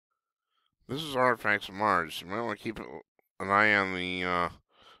This is Artifacts of Mars. You might want to keep an eye on the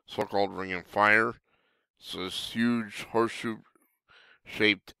so-called Ring of Fire. It's this huge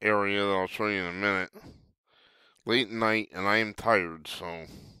horseshoe-shaped area that I'll show you in a minute. Late at night, and I am tired, so I'm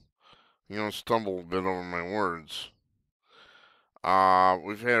going to stumble a bit over my words.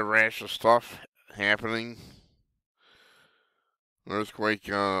 We've had a rash of stuff happening. An earthquake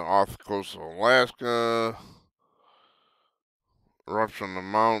off the coast of Alaska. Eruption of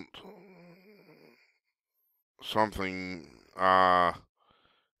Mount something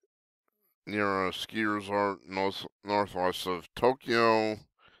near a ski resort northwest of Tokyo.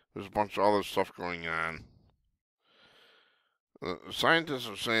 There's a bunch of other stuff going on. The scientists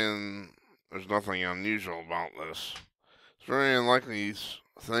are saying there's nothing unusual about this. It's very unlikely these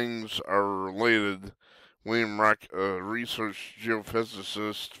things are related. William Reck, a research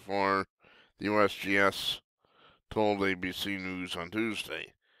geophysicist for the USGS, told ABC News on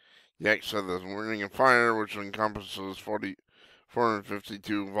Tuesday. Yak said that the Ring of Fire, which encompasses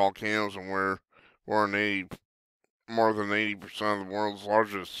 452 volcanoes and where more than 80% of the world's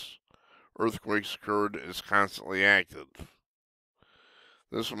largest earthquakes occurred, is constantly active.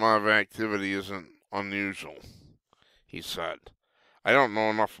 This amount of activity isn't unusual, he said. I don't know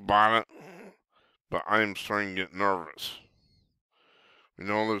enough about it, but I am starting to get nervous. We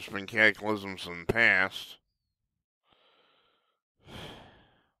know there's been cataclysms in the past.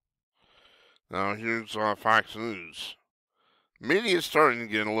 Now here's Fox News. Media is starting to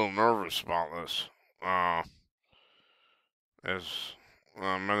get a little nervous about this, as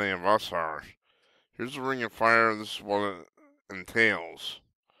many of us are. Here's the Ring of Fire. This is what it entails.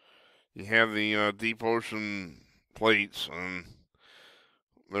 You have the deep ocean plates, and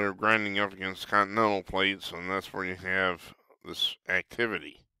they're grinding up against continental plates, and that's where you have this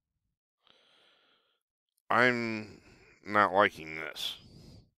activity. I'm not liking this.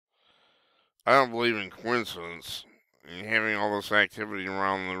 I don't believe in coincidence. And having all this activity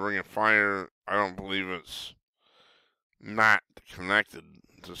around the Ring of Fire, I don't believe it's not connected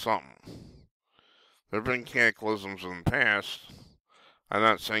to something. There have been cataclysms in the past. I'm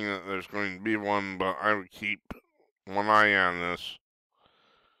not saying that there's going to be one, but I would keep one eye on this.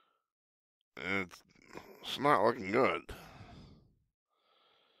 It's not looking good.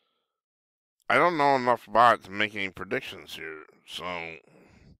 I don't know enough about it to make any predictions here, so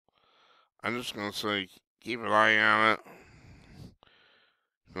I'm just going to say keep an eye on it,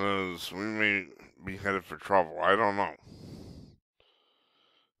 because we may be headed for trouble. I don't know.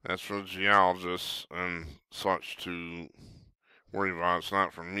 That's for geologists and such to worry about. It's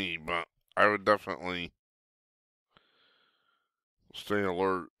not for me, but I would definitely stay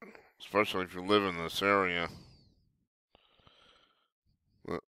alert, especially if you live in this area.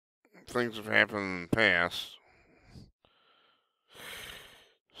 But things have happened in the past,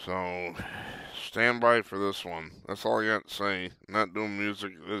 so stand by for this one. That's all I got to say. I'm not doing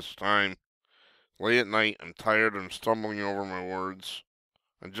music this time. Late at night, I'm tired and stumbling over my words.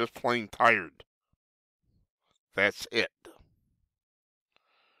 I'm just plain tired. That's it. In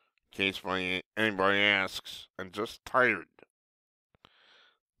case anybody asks, I'm just tired.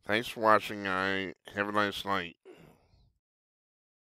 Thanks for watching. I have a nice night.